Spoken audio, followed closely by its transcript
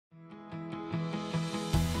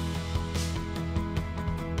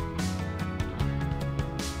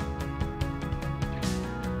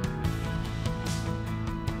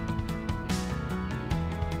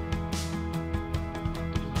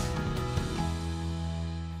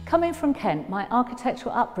Coming from Kent, my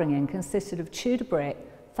architectural upbringing consisted of Tudor brick,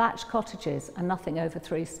 thatched cottages and nothing over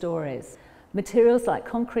 3 stories. Materials like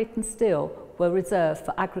concrete and steel were reserved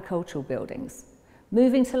for agricultural buildings.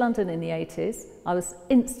 Moving to London in the 80s, I was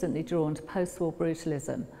instantly drawn to post-war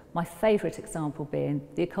brutalism, my favourite example being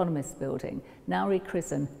the Economist building, now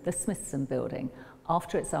rechristened the Smithson building,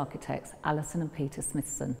 after its architects Alison and Peter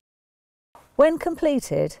Smithson. When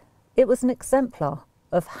completed, it was an exemplar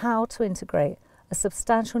of how to integrate a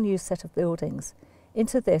substantial new set of buildings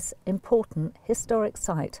into this important historic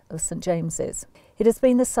site of St James's. It has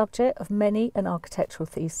been the subject of many an architectural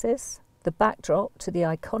thesis, the backdrop to the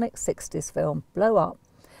iconic 60s film Blow Up,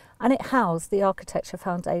 and it housed the Architecture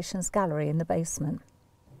Foundation's gallery in the basement.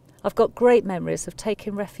 I've got great memories of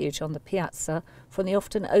taking refuge on the piazza from the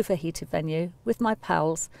often overheated venue with my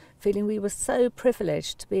pals, feeling we were so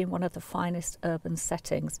privileged to be in one of the finest urban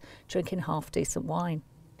settings, drinking half-decent wine.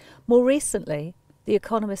 More recently, The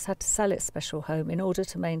Economist had to sell its special home in order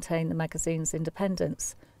to maintain the magazine's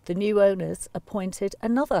independence. The new owners appointed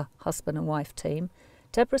another husband and wife team,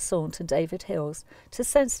 Deborah Saunt and David Hills, to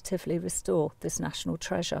sensitively restore this national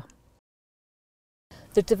treasure.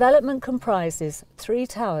 The development comprises 3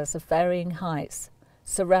 towers of varying heights,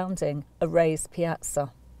 surrounding a raised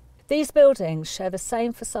piazza. These buildings share the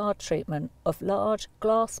same facade treatment of large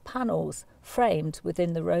glass panels framed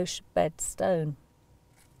within the Roach bed stone.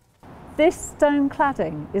 This stone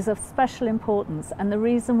cladding is of special importance and the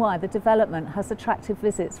reason why the development has attracted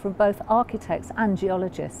visits from both architects and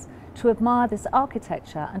geologists to admire this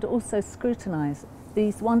architecture and also scrutinise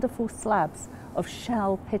these wonderful slabs of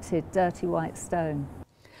shell-pitted dirty white stone.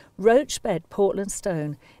 Roach bed Portland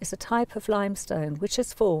stone is a type of limestone which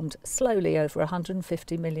has formed slowly over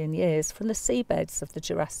 150 million years from the seabeds of the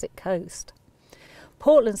Jurassic coast.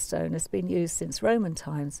 Portland stone has been used since Roman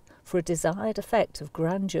times for a desired effect of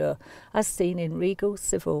grandeur as seen in regal,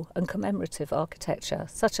 civil and commemorative architecture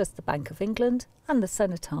such as the Bank of England and the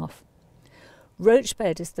cenotaph. Roach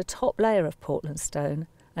bed is the top layer of Portland stone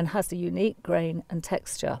and has a unique grain and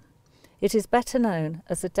texture. It is better known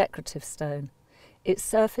as a decorative stone. Its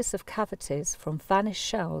surface of cavities from vanished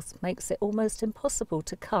shells makes it almost impossible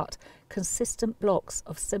to cut consistent blocks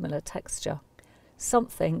of similar texture,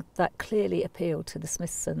 something that clearly appealed to the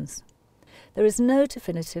Smithsons. There is no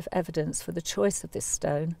definitive evidence for the choice of this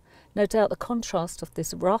stone. No doubt the contrast of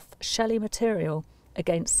this rough, shelly material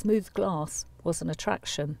against smooth glass was an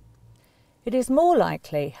attraction. It is more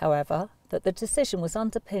likely, however, that the decision was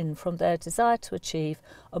underpinned from their desire to achieve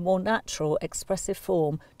a more natural, expressive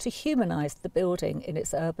form to humanise the building in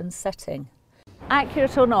its urban setting.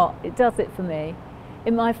 Accurate or not, it does it for me.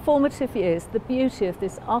 In my formative years, the beauty of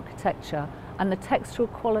this architecture and the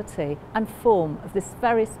textural quality and form of this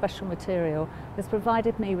very special material has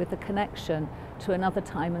provided me with a connection to another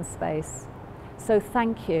time and space. So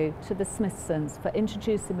thank you to the Smithsons for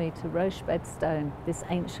introducing me to Roach bed stone, this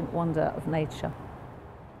ancient wonder of nature.